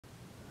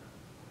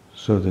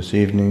So this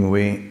evening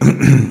we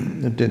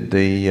did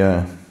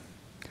the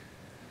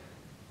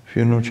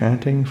funeral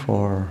chanting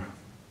for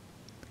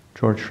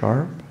George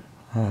Sharp.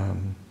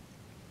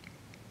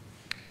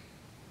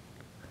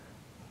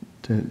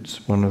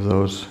 It's one of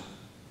those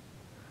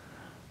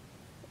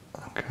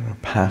kind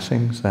of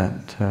passings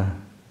that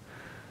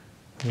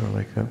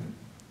like a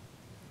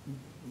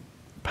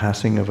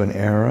passing of an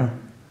era,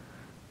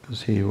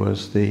 because he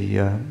was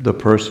the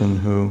person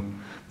who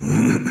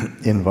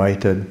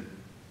invited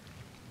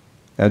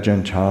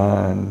Ajahn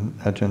Chah and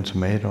Ajahn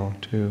Sumedho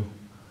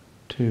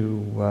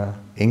to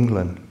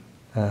England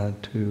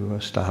to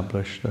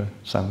establish the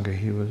Sangha.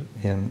 He was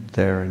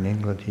there in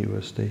England. He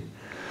was the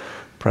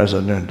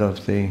president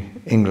of the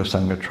English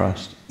Sangha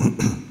Trust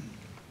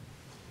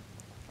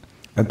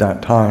at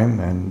that time,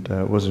 and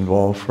was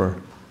involved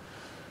for,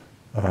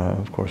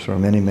 of course, for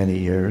many, many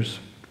years.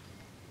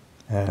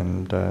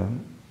 And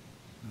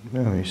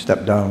he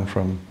stepped down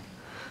from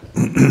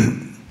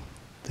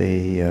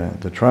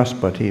the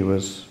trust, but he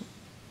was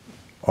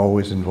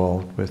always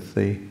involved with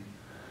the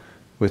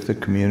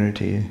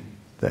community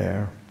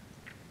there.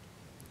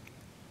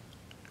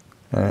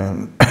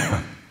 And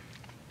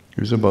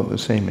he was about the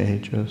same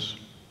age as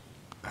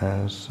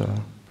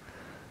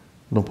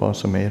Lupa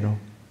Sumedho.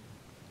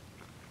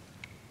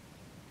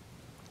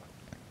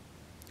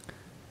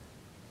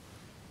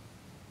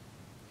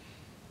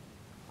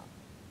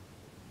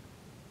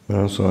 But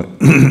also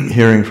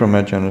hearing from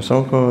Ajahn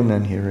Asoko and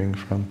then hearing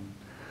from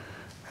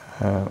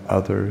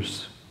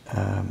others.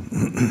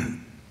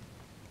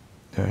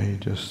 He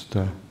just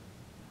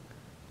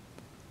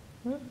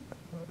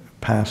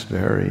passed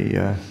very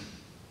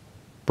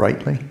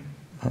brightly,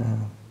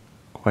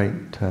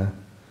 quite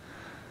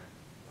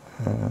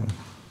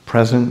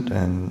present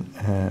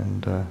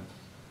and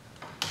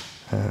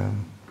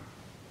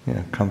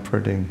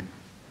comforting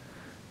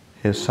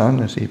his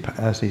son as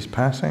he's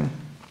passing.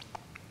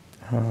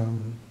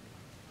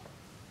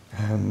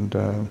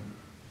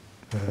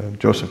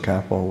 Joseph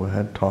Capel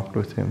had talked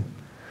with him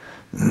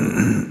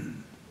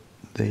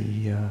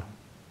the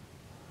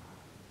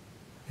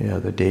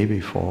day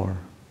before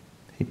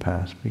he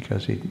passed,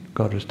 because he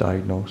got his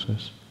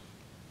diagnosis.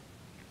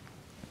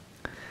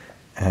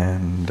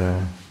 And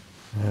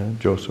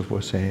Joseph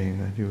was saying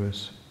that he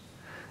was,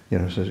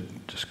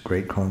 just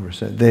great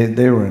conversation.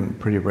 They were in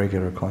pretty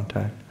regular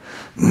contact.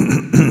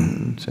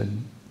 Said,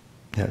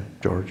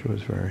 George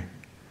was very,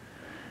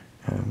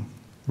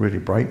 really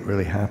bright,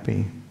 really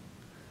happy,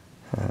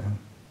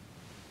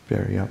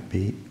 very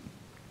upbeat.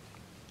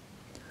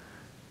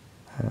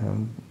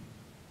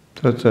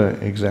 So it's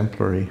an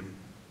exemplary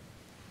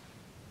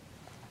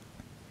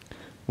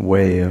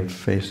way of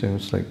facing.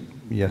 It's like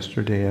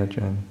yesterday,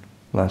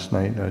 last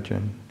night,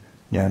 Ajahn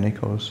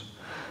Yaniko's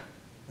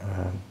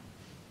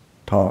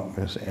talk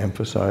is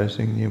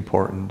emphasizing the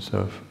importance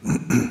of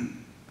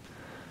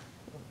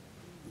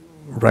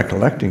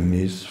recollecting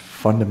these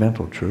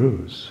fundamental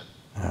truths.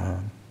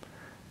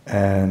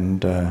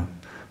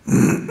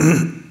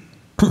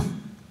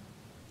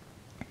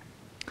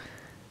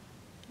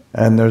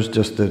 And there's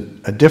just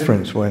a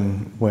difference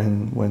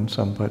when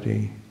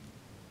somebody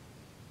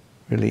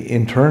really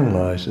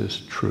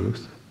internalizes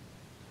truth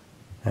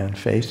and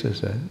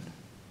faces it,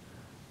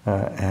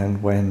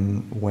 and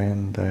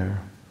when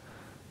they're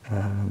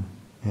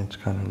it's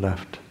kind of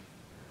left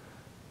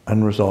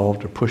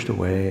unresolved or pushed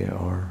away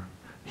or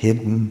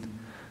hidden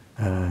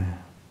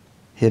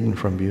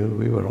from view.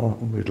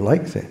 We'd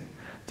like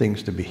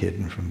things to be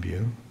hidden from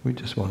view. We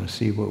just want to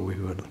see what we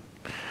would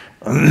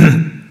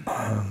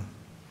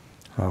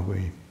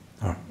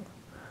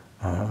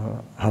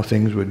how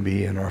things would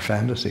be in our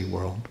fantasy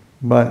world.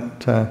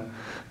 But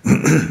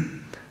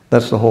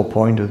that's the whole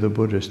point of the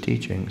Buddha's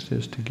teachings,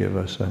 is to give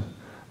us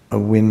a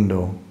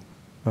window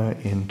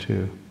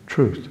into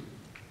truth,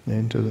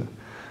 and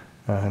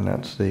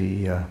that's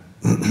the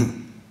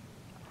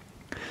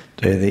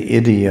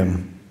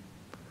idiom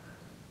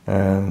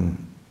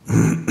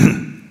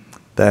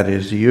that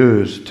is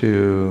used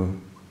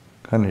to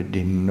kind of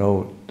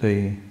denote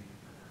the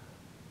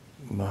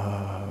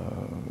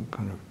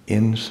kind of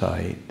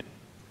insight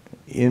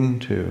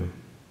into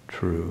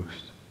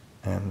truth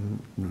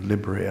and a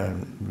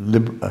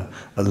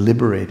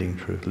liberating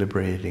truth,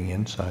 liberating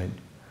insight.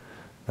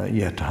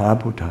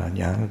 Yathabhuta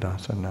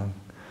jnanadasanam,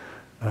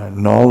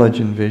 knowledge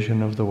and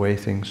vision of the way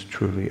things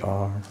truly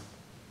are.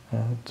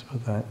 So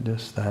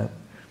that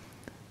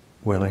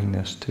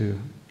willingness to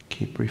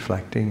keep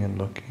reflecting and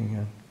looking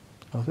at,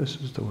 this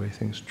is the way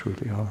things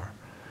truly are.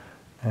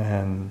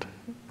 And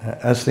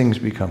as things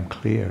become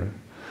clear,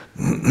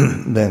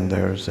 then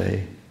there's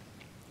a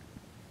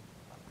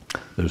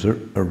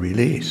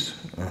release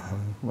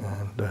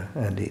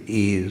and the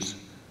ease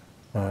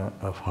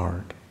of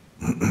heart.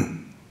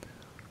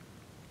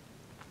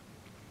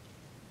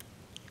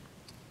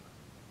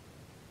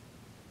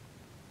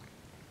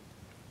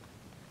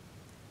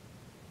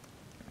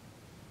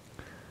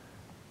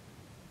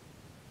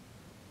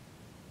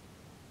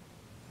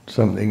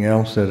 Something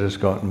else that has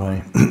got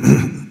my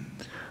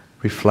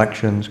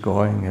reflections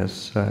going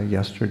is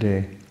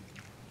yesterday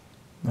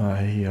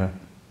I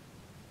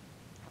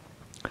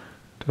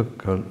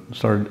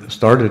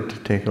started to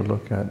take a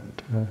look at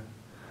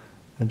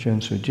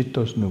Ajahn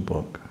Sucitto's new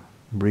book,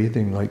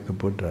 Breathing Like the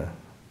Buddha.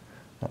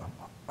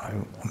 I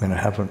mean,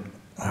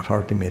 I've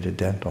hardly made a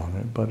dent on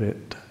it, but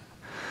it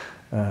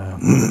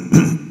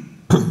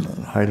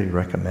highly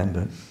recommend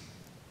it.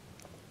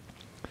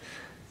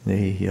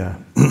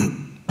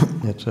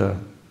 It's a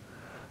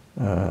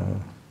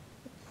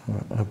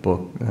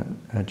book that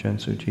Ajahn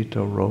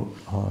Sucitto wrote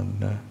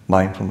on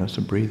mindfulness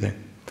of breathing.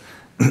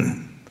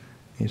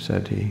 He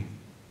said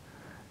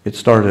it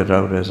started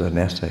out as an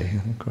essay,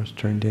 and of course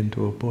turned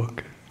into a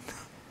book,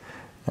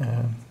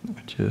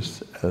 which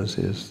is, as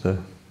is the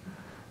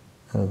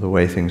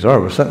way things are.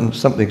 It was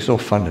something so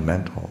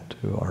fundamental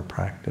to our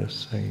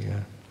practice,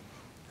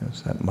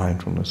 as that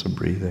mindfulness of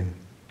breathing,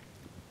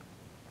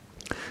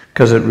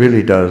 because it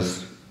really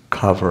does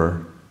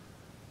cover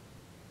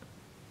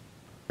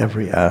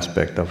every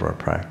aspect of our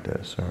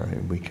practice, or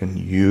we can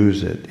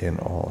use it in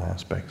all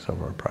aspects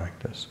of our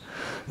practice.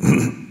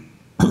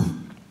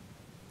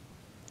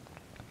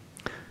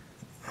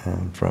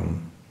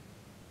 From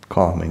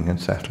calming and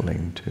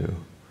settling to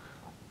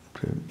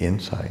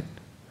insight.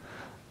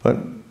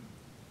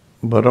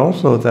 But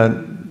also that,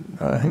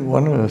 I think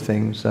one of the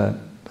things that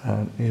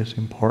is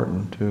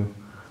important to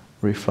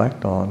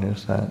reflect on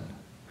is that,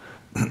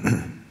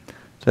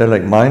 say,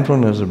 like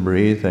mindfulness of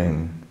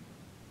breathing,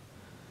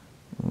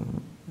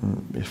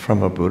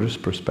 from a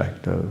Buddhist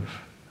perspective,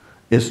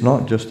 it's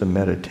not just a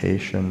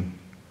meditation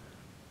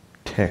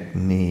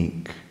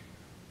technique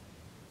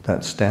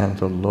that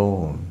stands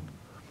alone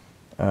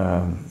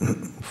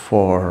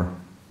for,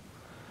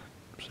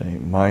 say,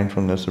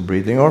 mindfulness of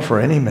breathing, or for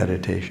any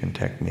meditation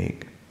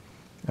technique,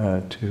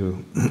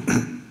 to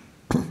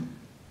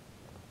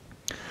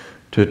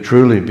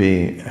truly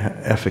be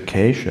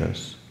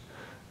efficacious.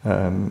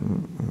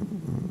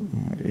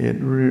 It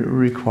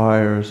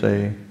requires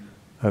a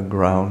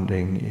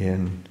grounding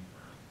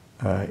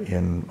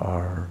in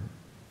our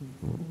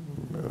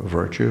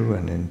virtue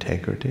and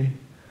integrity,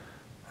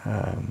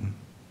 and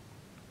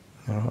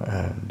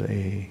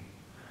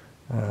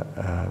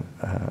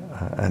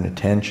an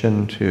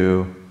attention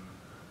to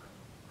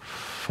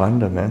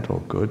fundamental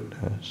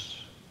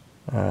goodness,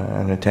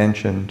 an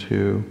attention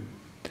to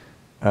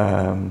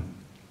the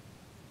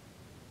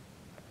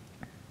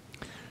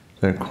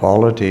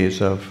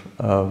qualities of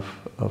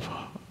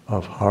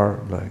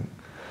heart, like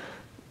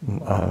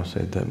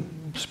say the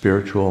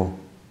spiritual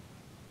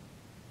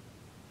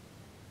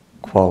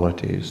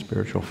qualities,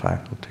 spiritual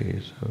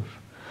faculties of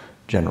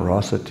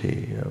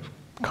generosity, of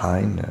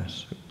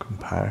kindness, of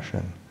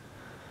compassion,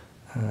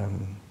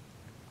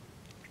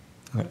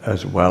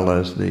 as well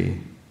as the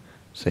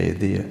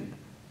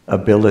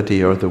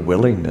ability or the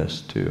willingness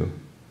to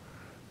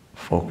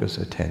focus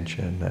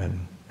attention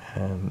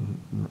and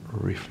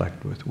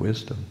reflect with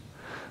wisdom.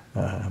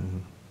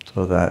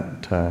 So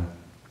that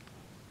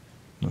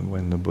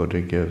when the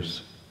Buddha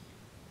gives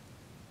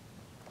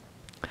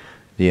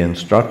the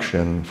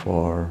instruction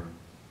for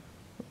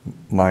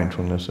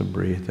mindfulness of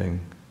breathing,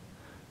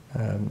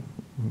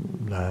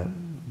 that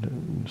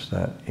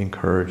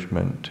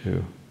encouragement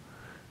to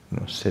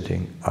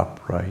sitting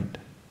upright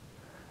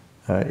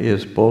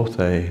is both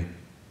of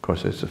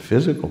course it's a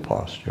physical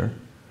posture,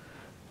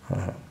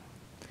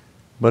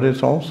 but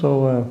it's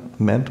also a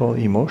mental,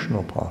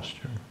 emotional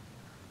posture.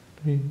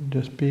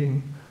 Just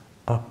being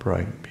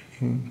upright,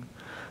 being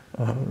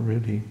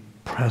really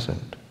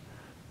present,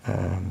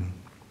 and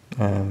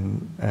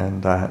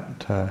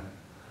that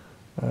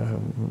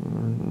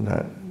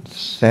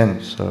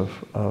sense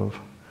of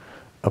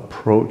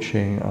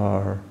approaching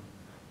our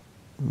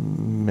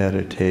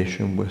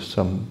meditation with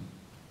some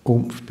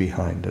oomph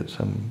behind it,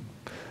 some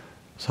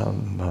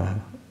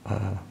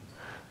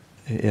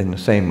in the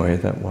same way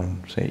that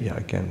one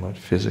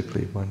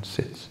physically one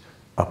sits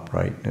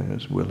upright and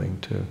is willing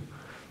to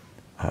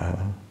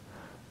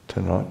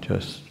not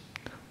just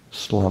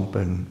slump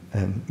and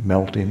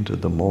melt into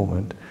the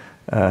moment.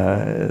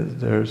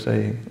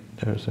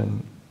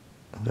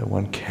 That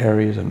one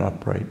carries an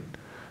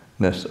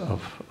uprightness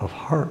of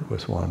heart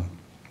with one,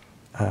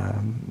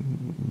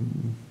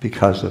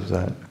 because of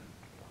that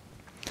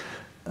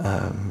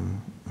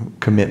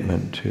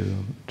commitment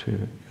to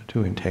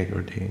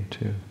integrity,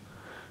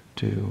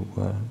 to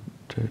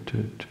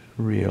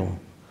real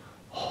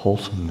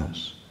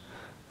wholesomeness.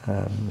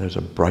 There's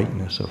a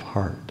brightness of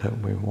heart that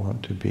we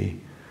want to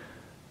be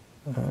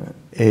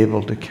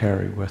able to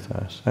carry with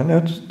us, and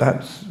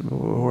that's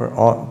where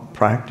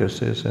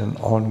practice is an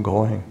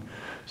ongoing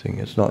thing.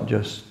 It's not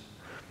just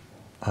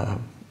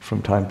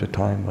from time to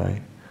time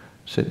I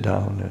sit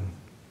down and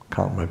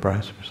count my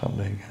breaths or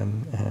something,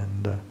 and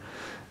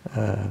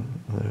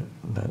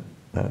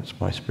that's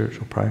my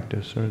spiritual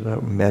practice, or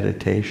that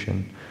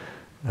meditation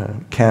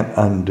can't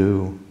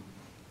undo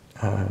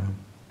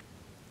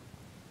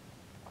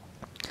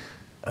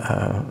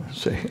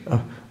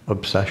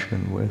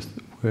obsession with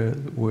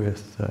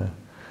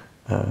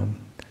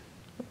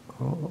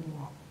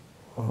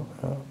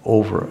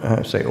over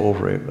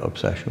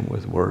obsession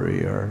with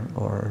worry or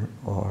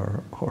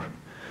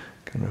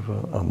kind of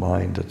a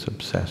mind that's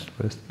obsessed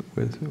with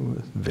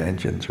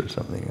vengeance or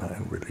something.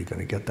 I'm really going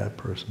to get that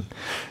person.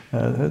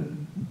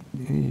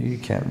 You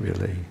can't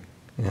really.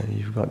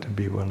 You've got to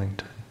be willing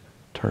to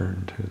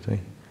turn to the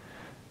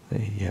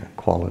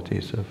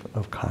qualities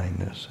of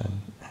kindness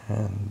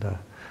and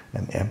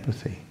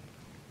empathy.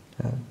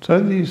 So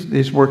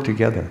these work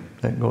together.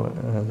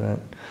 That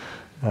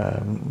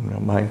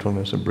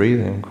mindfulness of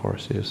breathing, of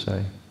course, is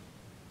a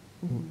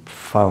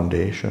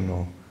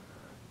foundational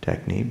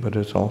technique, but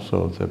it's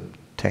also the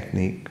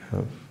technique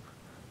of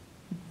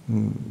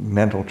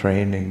mental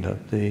training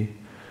that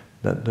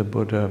the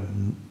Buddha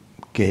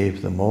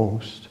gave the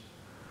most,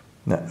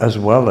 as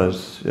well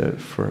as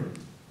for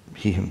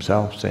he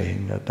himself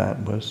saying that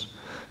was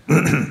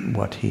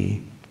what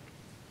he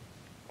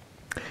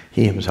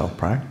himself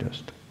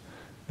practiced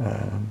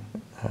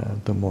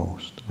the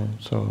most.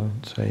 And so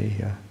I'd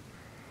say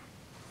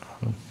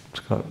it's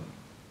got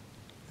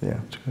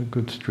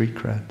good street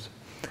creds.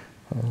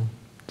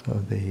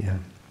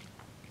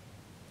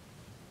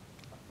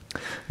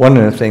 One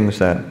of the things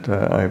that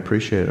I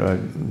appreciate, of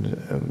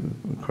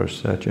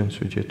course, Ajahn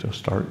Sucitto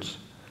starts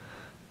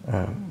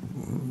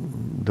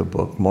the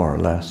book more or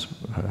less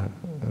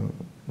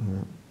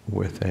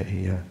with a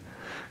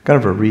kind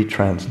of a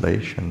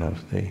retranslation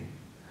of the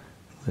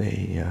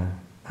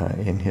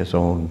in his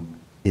own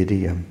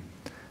idiom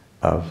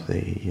of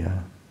the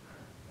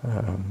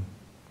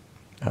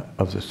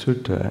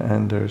sutta,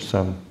 and there's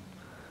some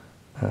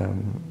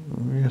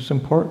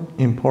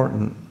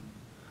important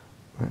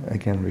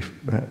again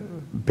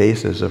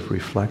basis of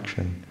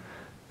reflection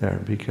there,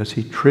 because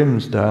he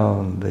trims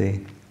down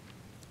the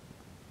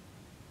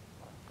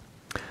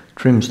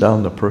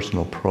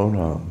personal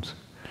pronouns,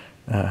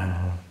 and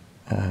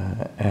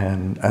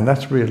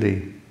that's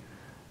really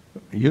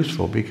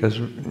useful, because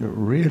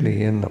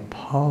really in the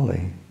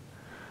Pali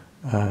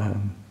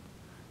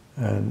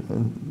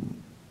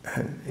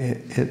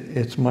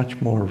it's much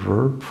more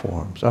verb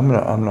forms. I'm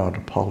not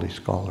a Pali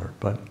scholar,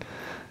 but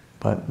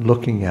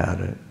looking at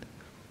it,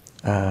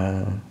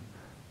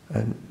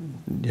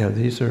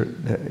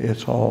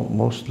 it's all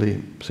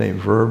mostly, say,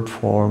 verb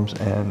forms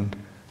and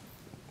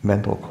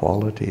mental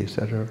qualities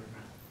that are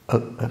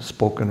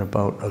spoken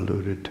about,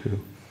 alluded to,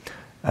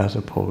 as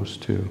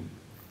opposed to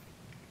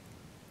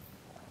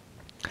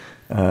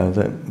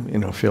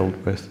filled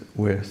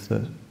with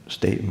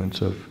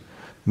statements of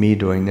me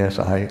doing this,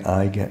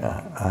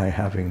 I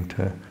having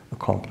to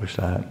accomplish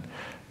that.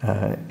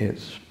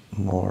 It's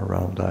more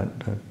around that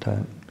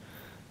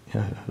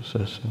it's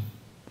just,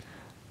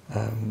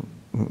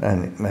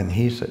 and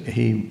he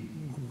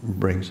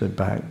brings it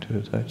back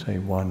to, let's say,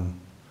 one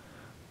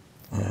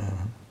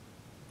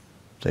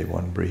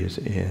breathe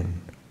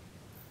in,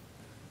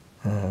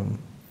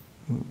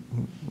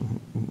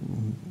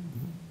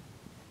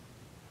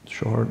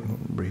 short,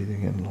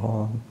 breathing in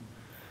long,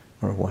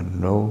 or one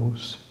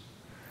nose,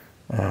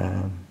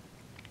 and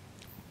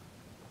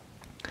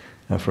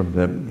from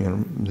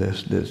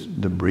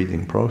the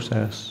breathing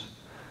process,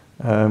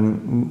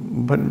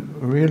 but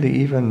really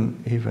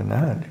even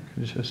that,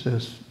 it's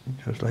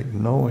just like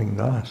knowing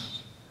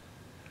thus,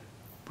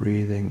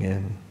 breathing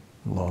in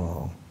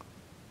long,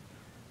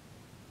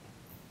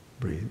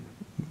 breathe.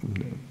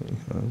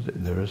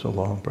 There is a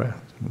long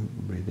breath.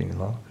 Breathing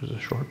long is a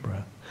short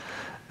breath.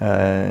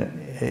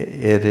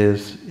 It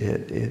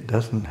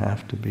doesn't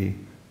have to be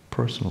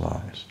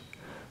personalized,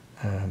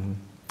 and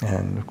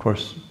of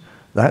course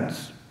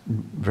that's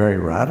very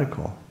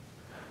radical,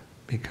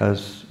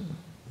 because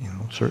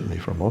certainly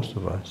for most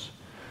of us,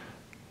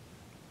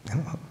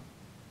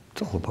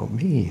 it's all about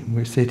me.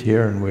 We sit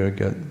here and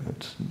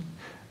it's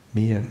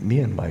me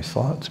and my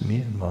thoughts,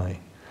 me and my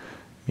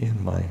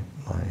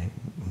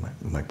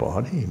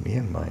body, me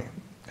and my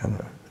kind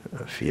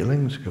of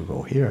feelings could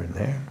go here and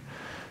there,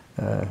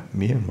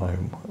 me and my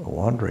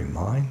wandering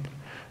mind,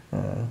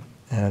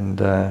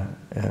 and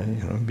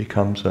it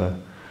becomes a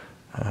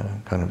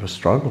kind of a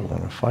struggle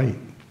and a fight.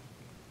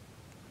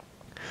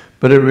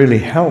 But it really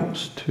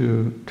helps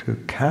to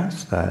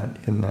cast that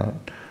in that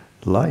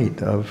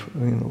light of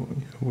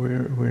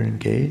we're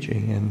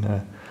engaging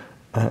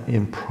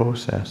in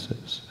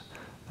processes,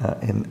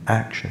 in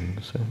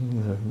actions,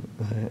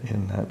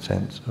 in that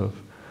sense of,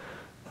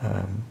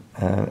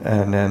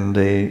 and then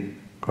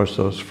of course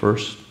those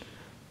first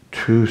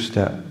two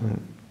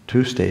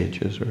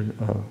stages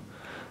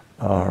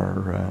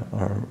are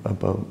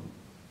about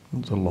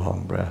the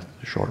long breath,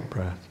 the short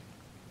breath,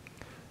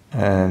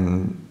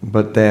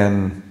 but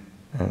then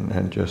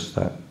just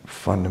that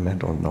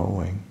fundamental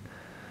knowing,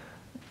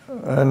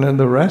 and then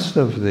the rest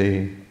of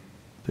the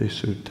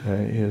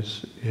sutta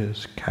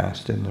is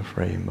cast in the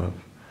frame of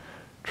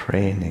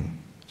training,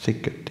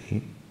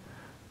 sikati,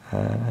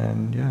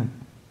 and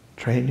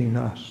training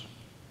us,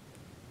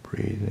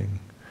 breathing,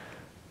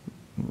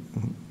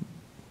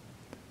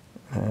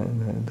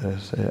 and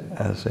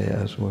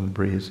as one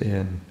breathes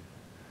in,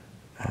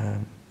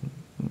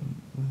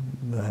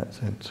 that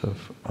sense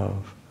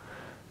of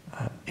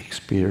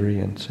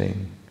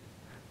experiencing,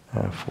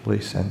 fully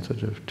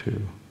sensitive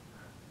to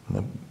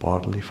the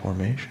bodily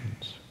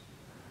formations,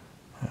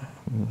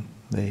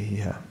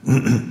 the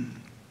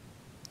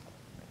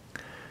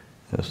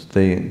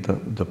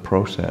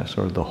process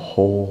or the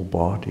whole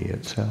body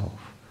itself,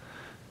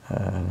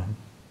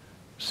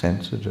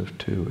 sensitive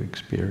to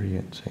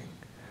experiencing,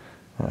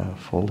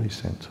 fully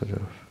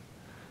sensitive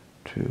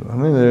to. I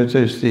mean,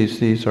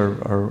 these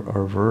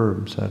are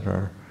verbs that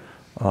are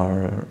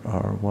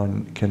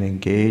one can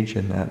engage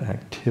in that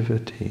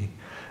activity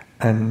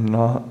and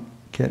not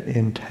get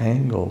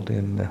entangled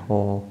in the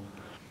whole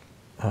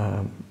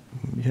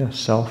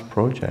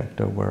self-project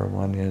of where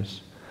one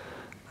is.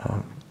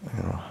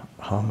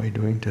 How am I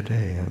doing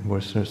today? And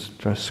was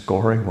just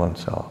scoring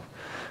oneself.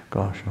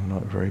 Gosh, I'm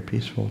not very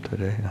peaceful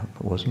today. I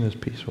wasn't as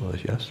peaceful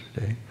as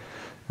yesterday.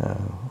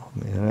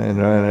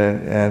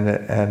 And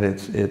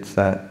it's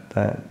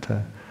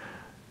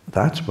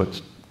that's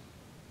what's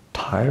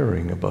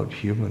tiring about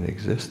human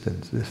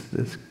existence.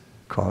 This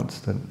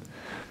constant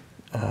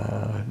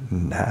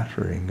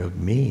nattering of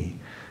me,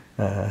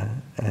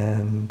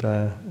 having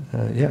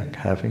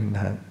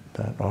that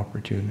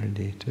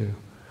opportunity to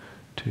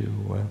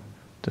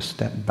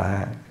step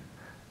back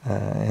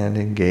and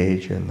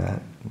engage in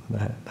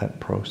that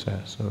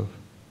process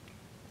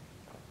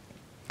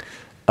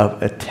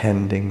of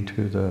attending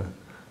to the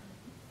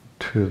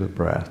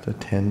breath,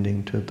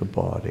 attending to the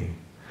body,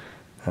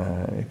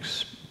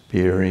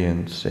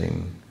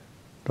 experiencing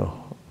the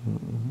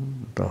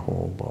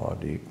whole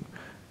body,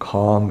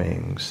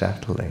 calming,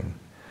 settling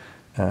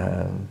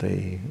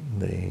the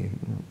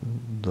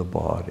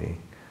body,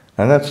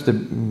 and that's the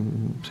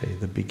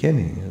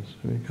beginning, is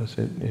because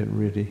it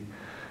really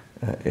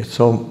it's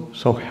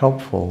so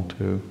helpful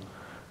to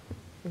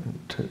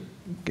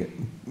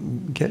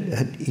get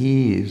at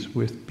ease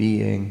with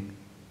being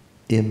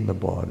in the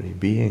body,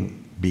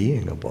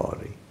 being a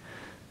body,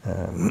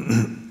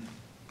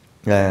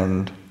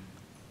 and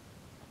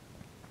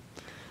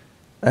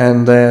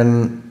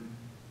then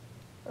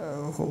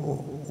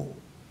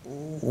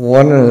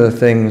one of the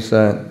things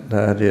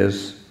that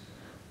is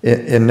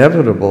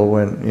inevitable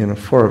when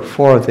for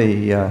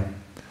the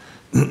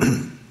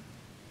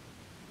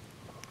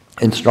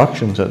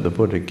instructions that the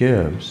Buddha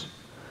gives,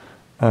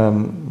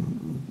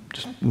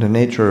 just the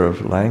nature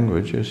of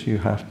language is you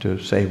have to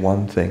say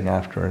one thing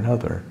after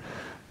another,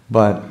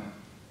 but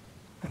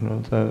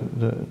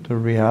the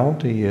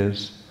reality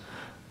is,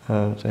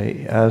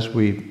 as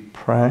we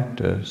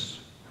practice,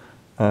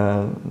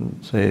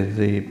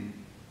 the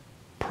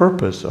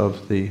purpose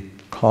of the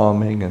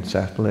calming and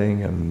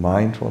settling and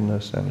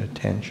mindfulness and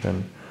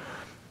attention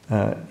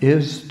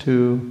is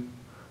to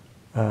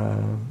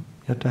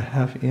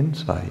have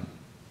insight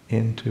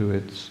into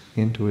its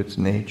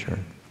nature.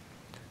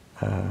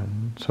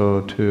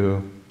 So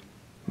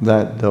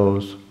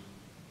those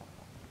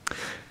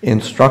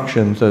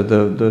instructions,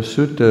 the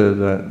sutta,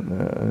 that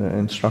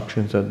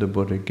instructions that the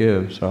Buddha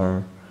gives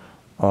are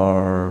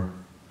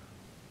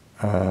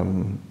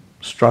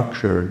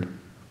structured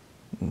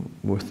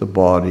with the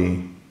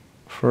body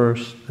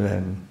first,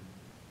 then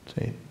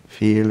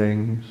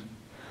feelings,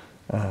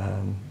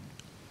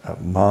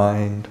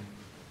 mind,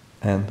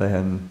 and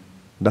then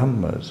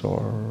dhammas,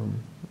 or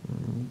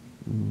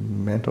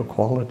mental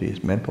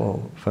qualities,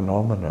 mental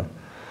phenomena.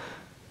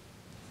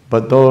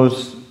 But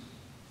those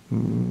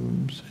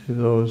mental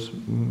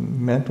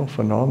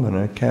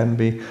phenomena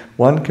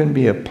one can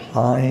be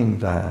applying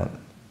that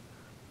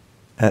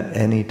at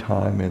any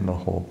time in the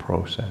whole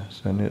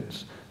process, and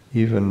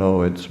even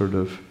though it's sort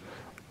of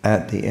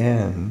at the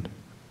end,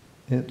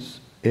 it's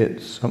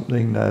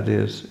something that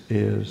is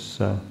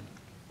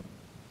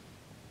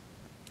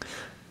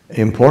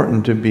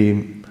important to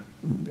be,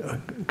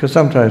 because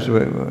sometimes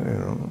I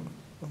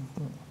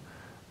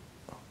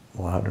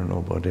don't know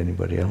about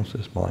anybody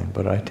else's mind,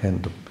 but I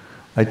tend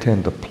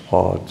to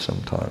plod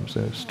sometimes.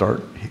 I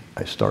start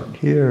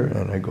here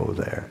and I go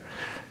there,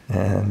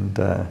 and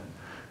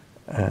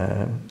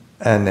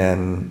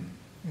then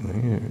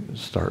you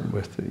start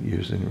with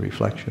using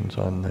reflections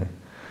on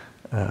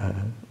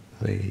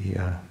the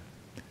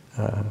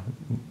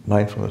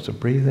mindfulness of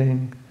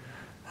breathing,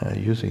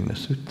 using the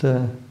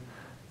sutta,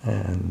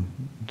 and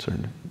sort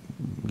of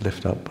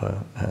lift up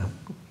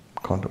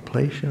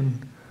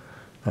contemplation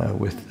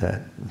with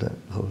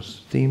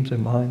those themes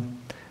in mind.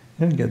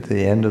 And get to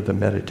the end of the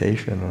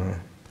meditation,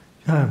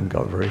 I haven't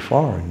got very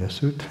far in the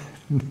sutta,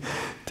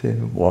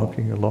 to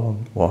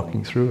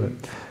walking through it.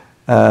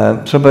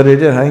 But I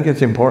think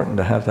it's important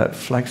to have that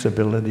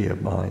flexibility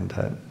of mind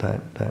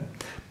that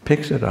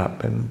picks it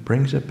up and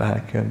brings it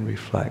back and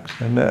reflects,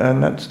 and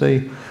that's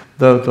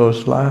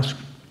those last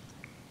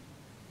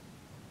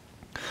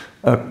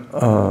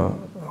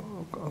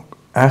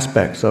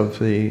aspects of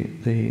the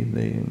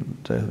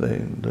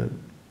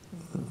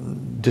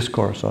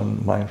discourse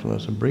on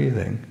mindfulness and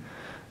breathing,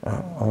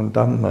 on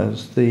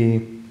dhammas,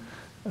 the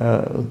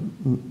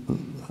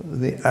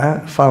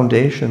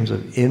foundations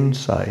of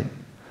insight.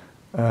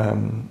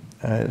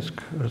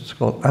 It's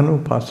called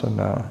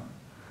Anapanasati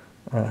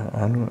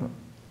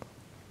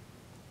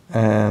and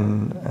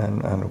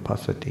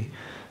Anapanasati,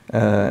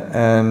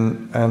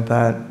 and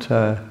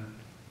that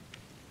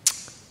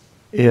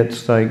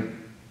it's like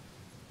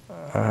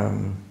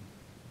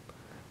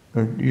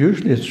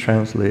usually it's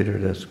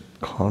translated as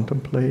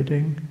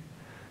contemplating.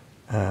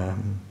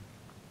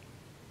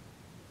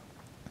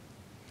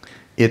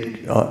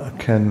 It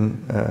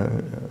can,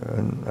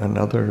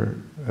 another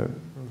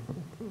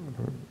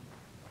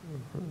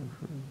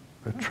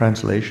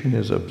translation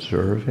is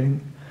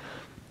observing.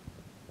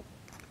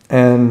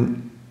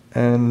 And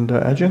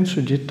Ajahn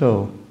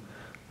Sucitto,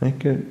 I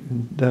think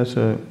there's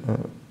a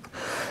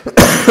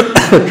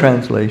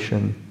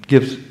translation,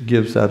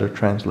 gives that a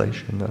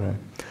translation that I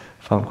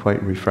found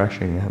quite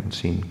refreshing. I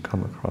haven't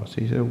come across.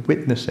 He said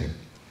witnessing,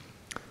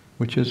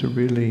 which is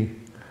I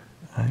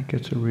think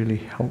it's a really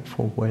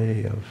helpful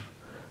way of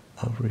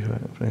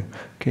reflecting.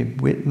 Okay,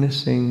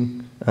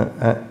 witnessing,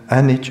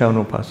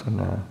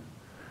 Anapanasati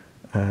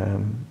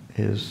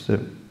is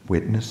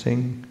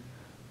witnessing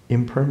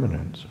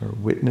impermanence, or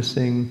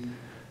witnessing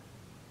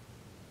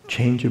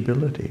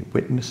changeability,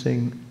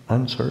 witnessing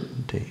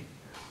uncertainty.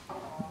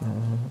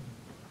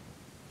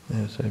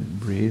 There's a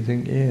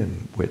breathing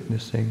in,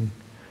 witnessing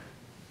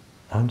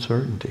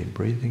uncertainty,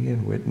 breathing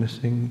in,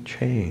 witnessing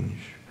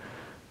change,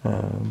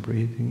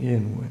 breathing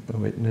in,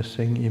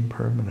 witnessing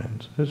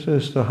impermanence. This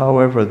is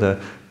however the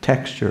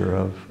texture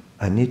of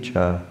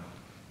anicca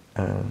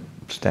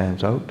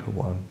stands out to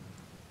one.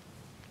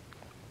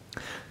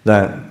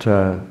 That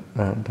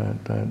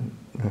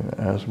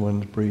as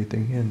one's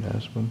breathing in,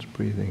 as one's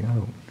breathing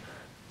out,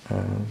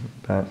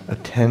 that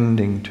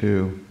attending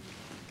to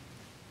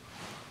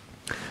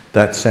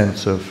that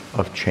sense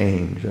of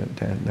change,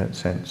 that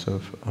sense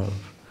of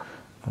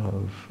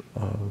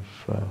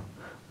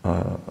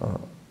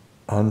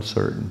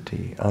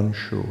uncertainty,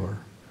 unsure,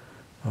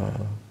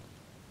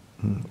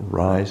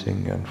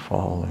 rising and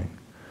falling.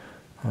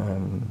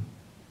 And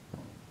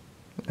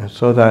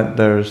so that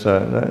there's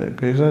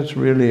because that's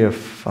really a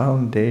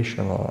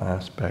foundational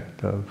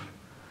aspect of,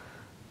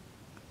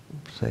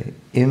 say,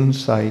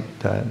 insight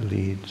that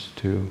leads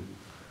to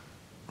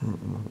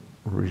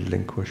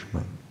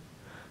relinquishment.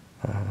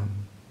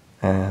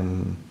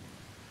 And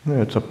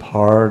it's a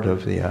part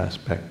of the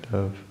aspect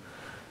of,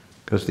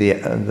 because the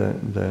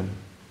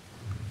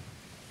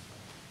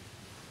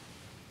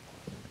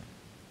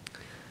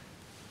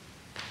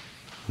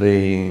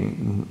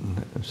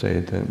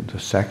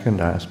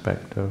second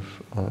aspect of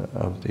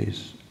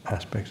these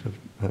aspects of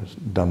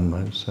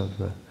dhammas, of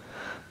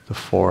the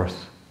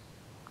fourth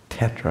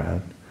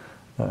tetrad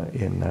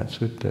in that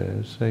sutta,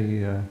 is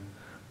a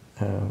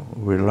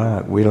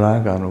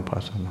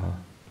Anapanasati.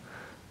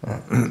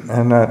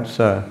 And that's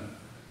a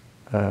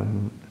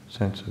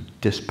sense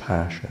of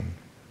dispassion,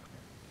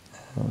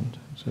 and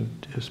sense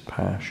of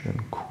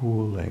dispassion,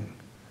 cooling,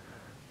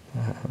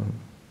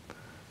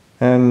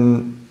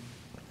 and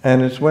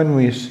it's when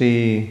we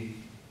see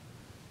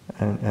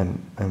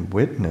and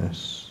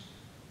witness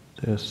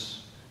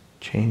this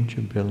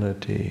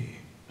changeability,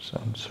 this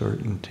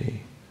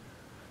uncertainty,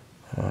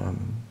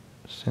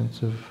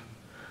 sense of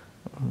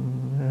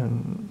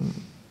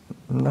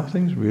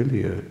nothing's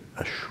really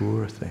a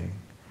sure thing.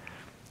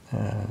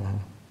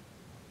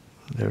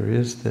 There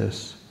is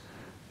this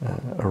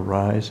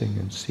arising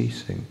and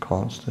ceasing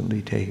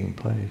constantly taking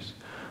place,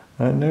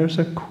 and there's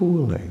a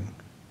cooling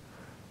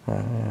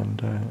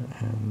and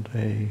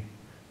a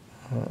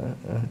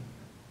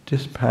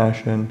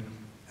dispassion,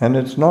 and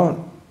it's not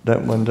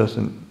that one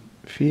doesn't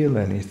feel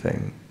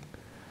anything,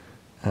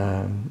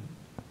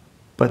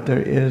 but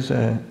there's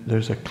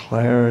a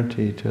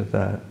clarity to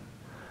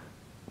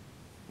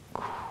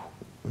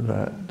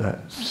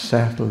that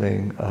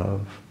settling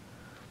of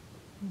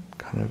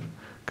kind of,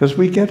 because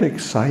we get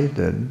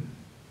excited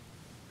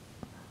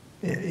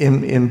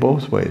in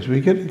both ways.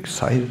 We get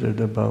excited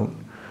about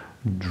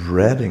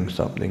dreading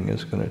something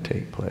is going to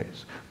take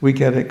place. We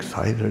get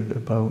excited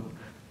about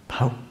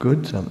how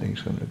good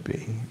something's going to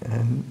be,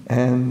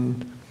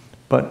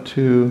 but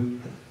to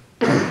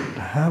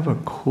have a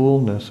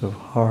coolness of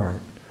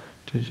heart,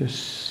 to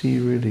just see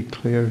really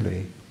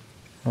clearly,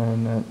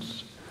 and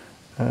that's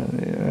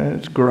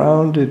it's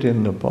grounded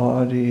in the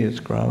body. It's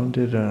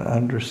grounded in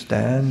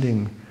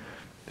understanding,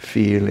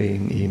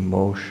 feeling,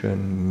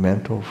 emotion,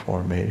 mental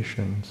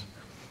formations.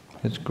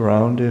 It's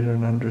grounded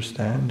in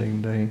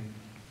understanding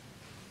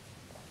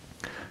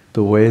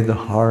the way the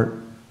heart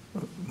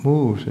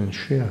moves and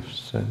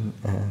shifts, and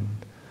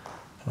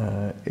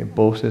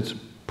both its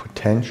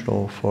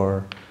potential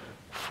for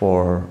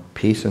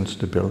peace and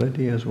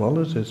stability, as well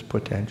as its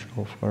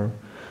potential for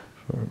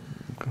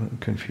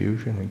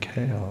confusion and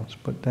chaos.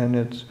 But then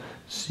it's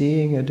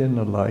seeing it in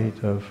the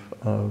light of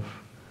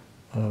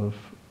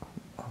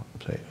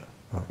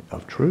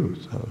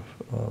truth, of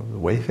the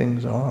way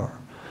things are,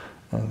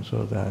 and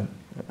so that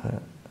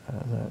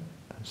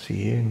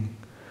seeing,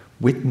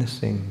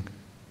 witnessing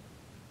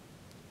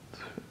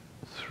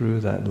through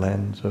that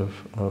lens of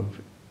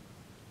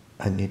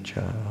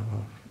anicca,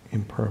 of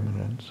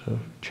impermanence, of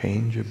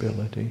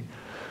changeability,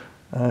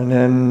 and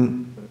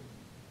then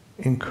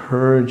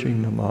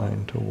encouraging the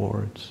mind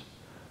towards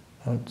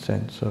that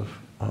sense of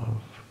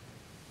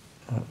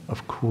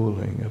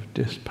cooling, of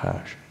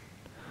dispassion.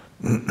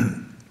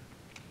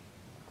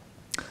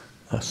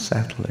 a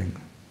settling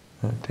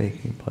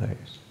taking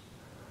place.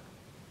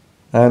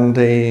 And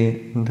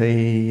and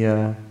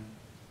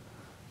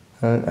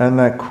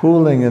that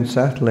cooling and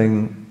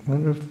settling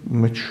kind of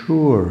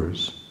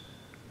matures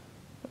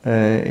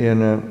in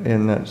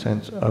that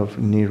sense of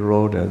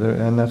nirodha,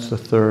 and that's the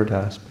third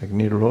aspect,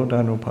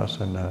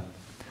 nirodhanupasana.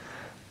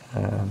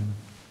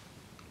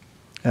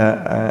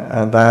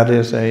 And that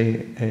is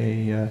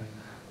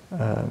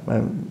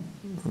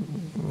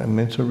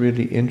it's a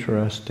really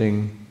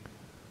interesting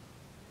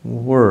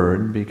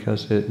word,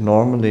 because it's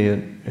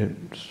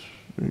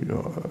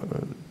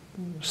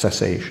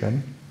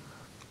cessation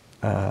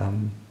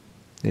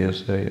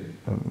is a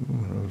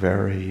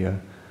very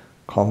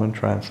common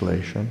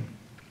translation.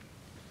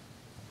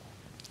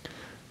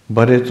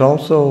 But it's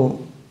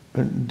also,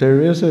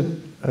 there is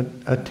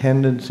a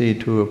tendency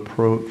to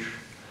approach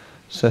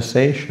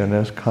cessation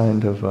as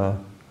kind of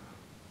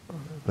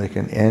like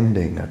an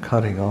ending, a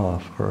cutting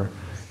off, or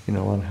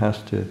one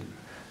has to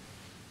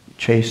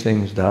chase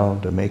things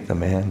down to make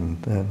them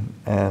end,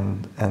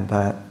 and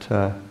that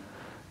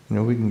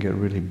we can get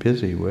really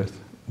busy with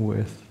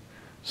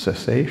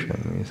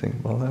cessation. You think,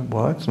 well,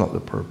 that's not the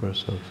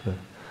purpose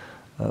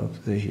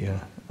of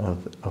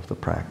the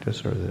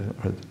practice or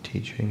the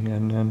teaching,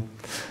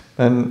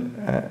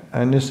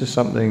 and this is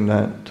something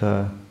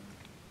that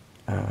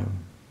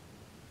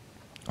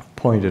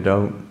pointed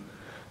out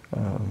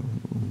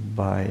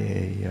by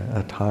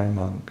a Thai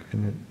monk,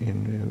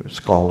 in a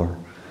scholar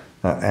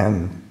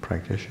and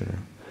practitioner,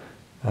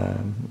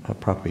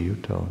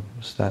 Prapayutto,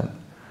 is that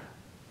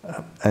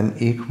an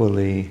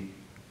equally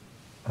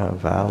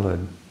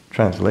valid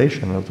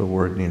translation of the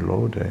word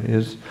nirodha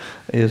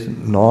is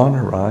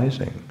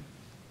non-arising.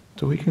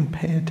 So we can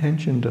pay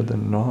attention to the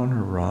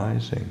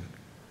non-arising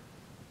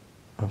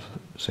of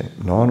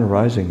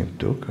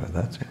dukkha.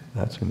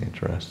 That's an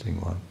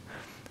interesting one.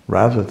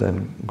 Rather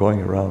than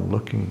going around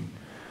looking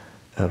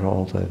at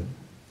all the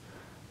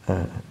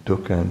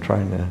dukkha and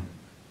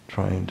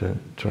trying to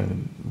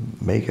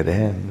make it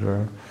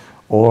end,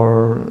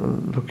 or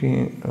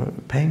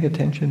paying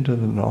attention to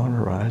the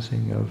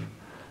non-arising of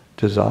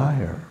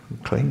desire,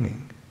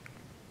 clinging.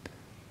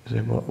 You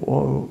say,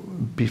 well,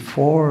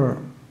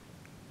 before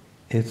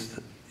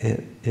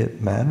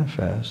it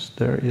manifests,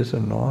 there is a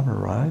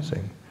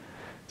non-arising.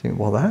 Think,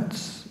 well,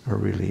 that's a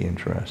really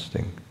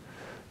interesting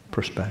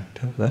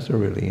perspective. That's a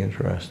really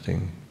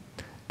interesting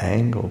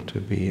angle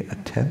to be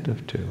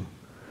attentive to.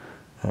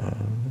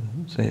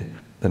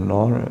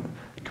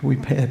 Can we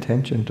pay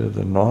attention to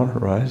the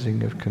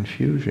non-arising of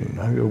confusion?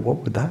 What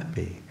would that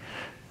be?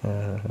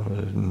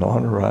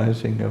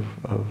 Non-arising of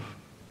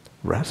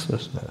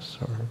restlessness,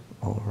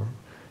 or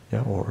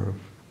of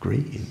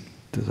greed,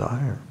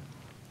 desire.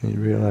 And you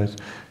realize,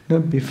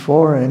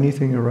 before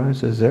anything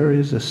arises, there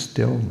is a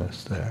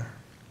stillness there.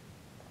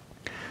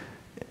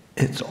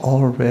 It's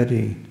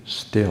already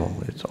still.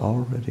 It's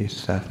already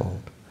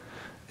settled.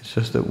 It's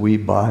just that we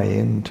buy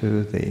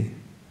into the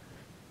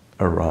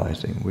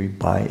arising. We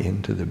buy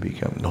into the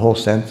becoming. The whole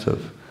sense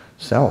of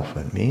self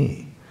and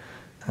me.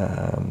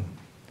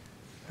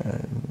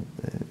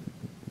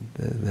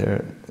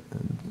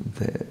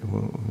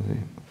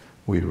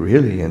 We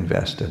really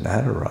invest in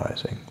that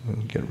arising.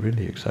 We get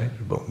really excited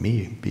about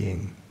me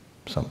being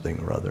something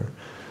or other.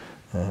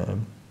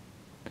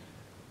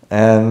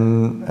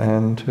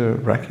 And to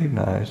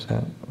recognize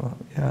that,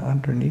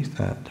 underneath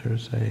that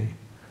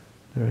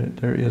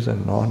there is a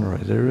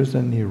non-arising, there is a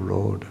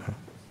nirodha.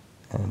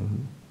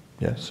 And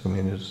yes,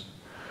 it's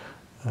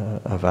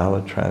a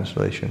valid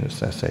translation of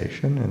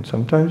cessation, and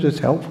sometimes it's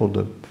helpful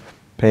to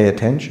pay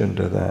attention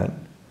to that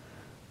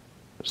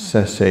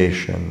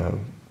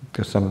cessation,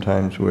 because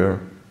sometimes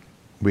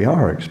we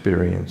are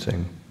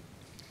experiencing,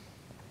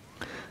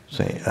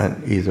 say,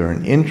 either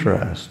an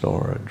interest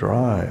or a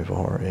drive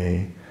or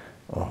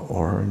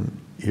an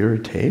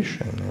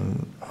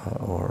irritation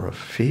or a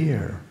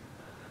fear,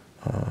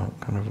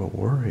 kind of a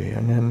worry,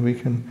 and then we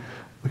can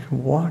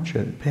watch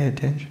it, pay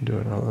attention to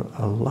it,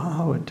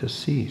 allow it to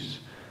cease,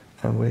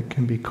 and we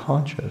can be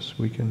conscious.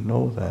 We can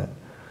know that.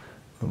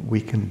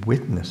 We can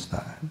witness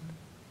that.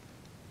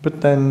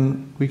 But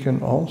then we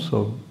can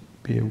also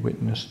be a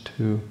witness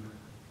to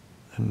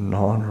the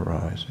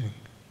non-arising.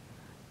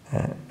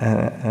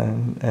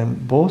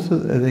 And both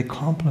they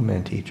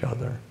complement each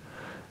other.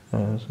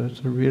 So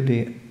it's a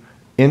really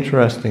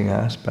interesting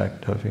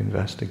aspect of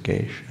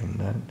investigation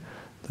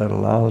that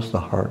allows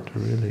the heart to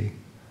really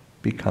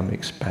become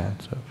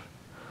expansive.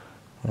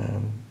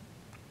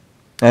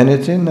 And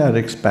it's in that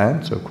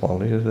expansive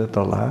quality that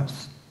the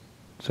last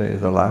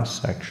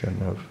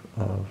section of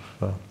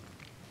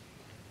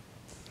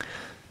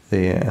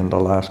the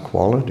last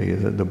quality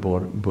that the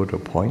Buddha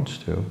points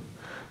to,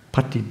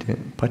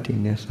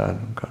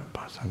 patinissaka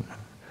pasana.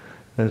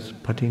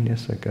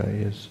 Patinissaka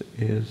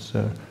is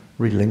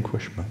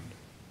relinquishment,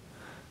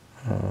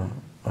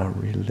 a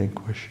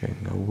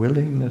relinquishing, a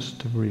willingness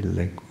to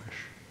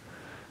relinquish.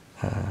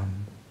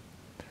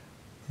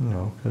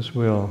 Because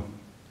we'll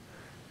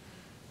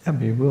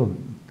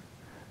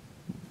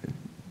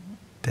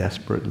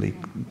desperately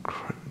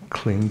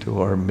cling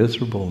to our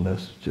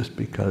miserableness just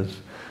because,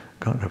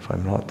 God, if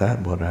I'm not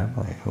that, what am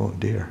I? Oh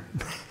dear.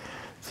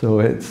 So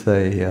it's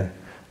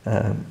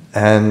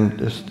and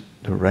just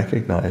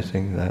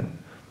recognizing that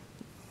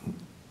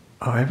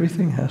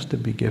everything has to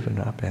be given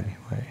up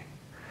anyway.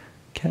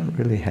 Can't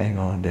really hang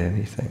on to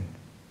anything.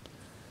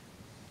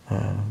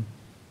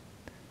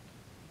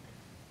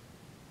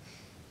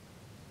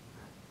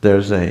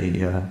 There's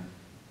an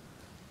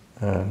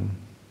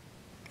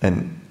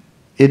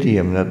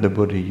idiom that the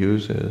Buddha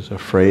uses, a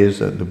phrase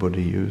that the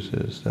Buddha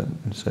uses, that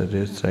said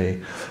it's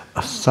a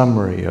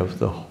summary of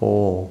the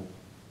whole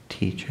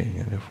teaching,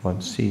 and if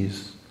one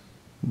sees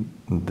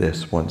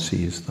this, one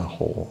sees the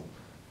whole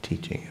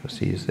teaching. If one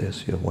sees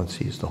this, one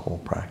sees the whole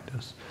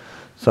practice.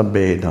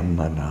 Sabbe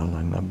dhamma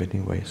nalana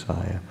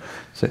binivaisaya.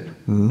 So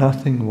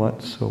nothing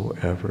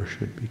whatsoever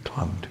should be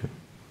clung to.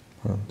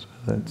 And so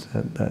that's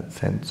that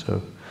sense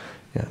of,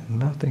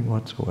 nothing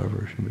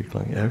whatsoever should be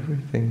clung.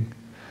 Everything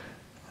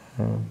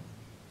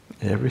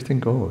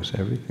goes.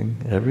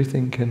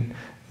 Everything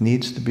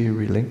needs to be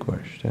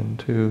relinquished, and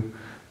to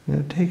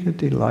take a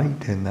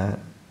delight in that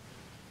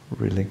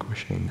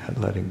relinquishing, that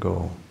letting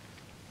go,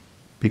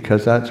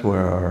 because that's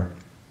where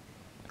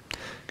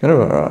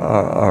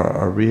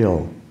our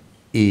real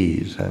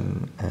ease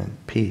and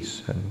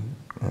peace and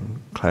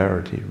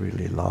clarity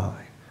really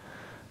lie.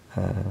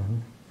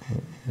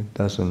 It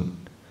doesn't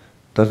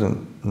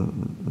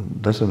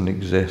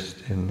exist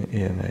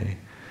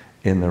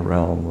in the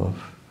realm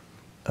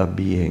of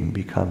being,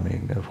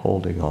 becoming, of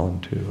holding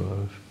on to,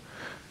 of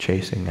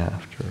chasing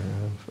after.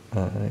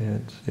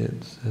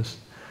 It's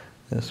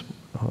this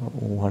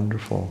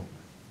wonderful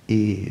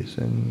ease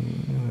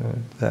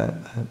and that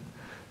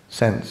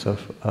sense of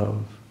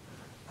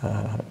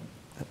that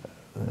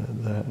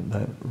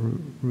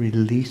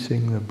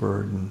releasing the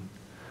burden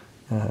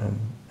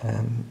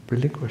and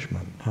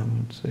relinquishment,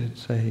 and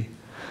it's an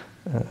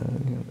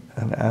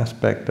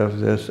aspect of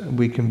this.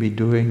 We can be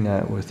doing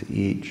that with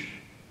each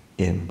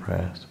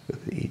in-breath,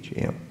 with each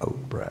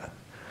out-breath,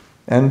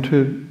 and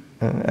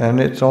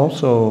it's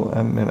also,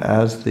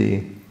 as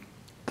the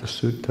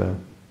sutta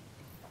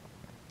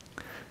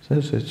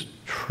says, it's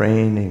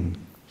training.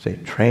 Say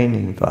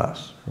training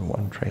thus, or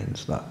one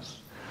trains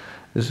thus.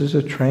 This is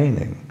a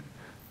training.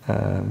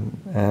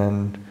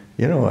 And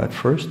at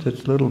first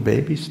it's little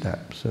baby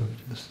steps of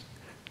just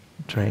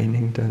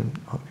training to,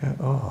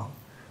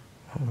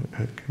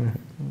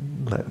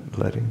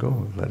 letting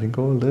go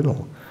a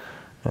little,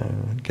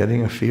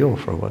 getting a feel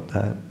for what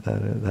that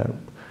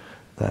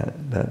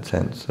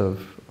sense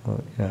of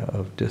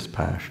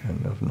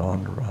dispassion, of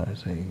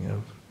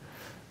non-arising,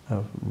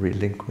 of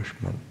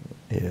relinquishment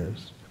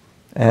is,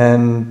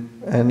 and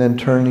then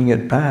turning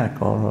it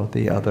back on all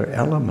the other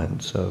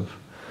elements of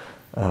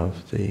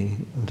the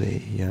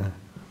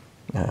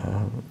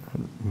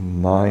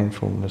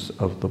mindfulness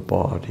of the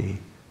body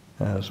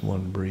as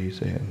one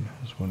breathes in,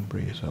 as one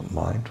breathes out,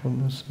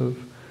 mindfulness of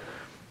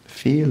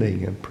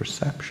feeling and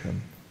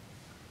perception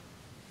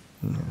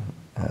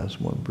as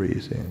one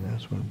breathes in,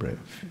 as one breathes,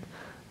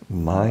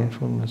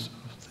 mindfulness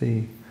of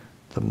the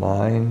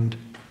mind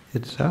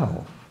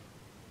itself.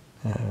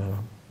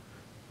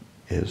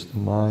 Is the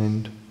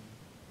mind,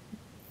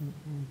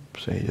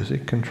 is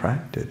it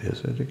contracted?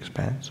 Is it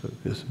expansive?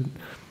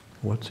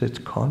 What's its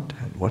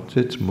content? What's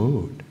its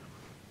mood?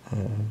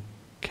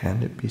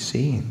 Can it be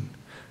seen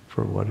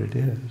for what it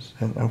is?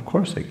 And of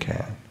course it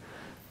can.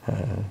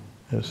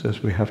 It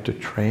says we have to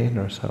train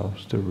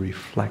ourselves to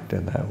reflect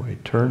in that way,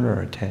 turn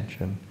our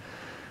attention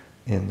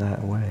in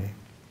that way.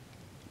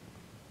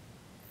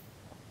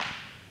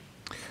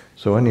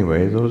 So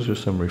anyway, those are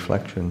some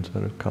reflections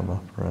that have come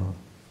up around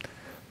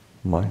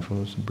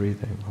mindfulness and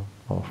breathing.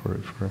 I'll offer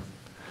it for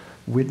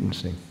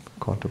witnessing,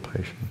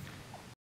 contemplation.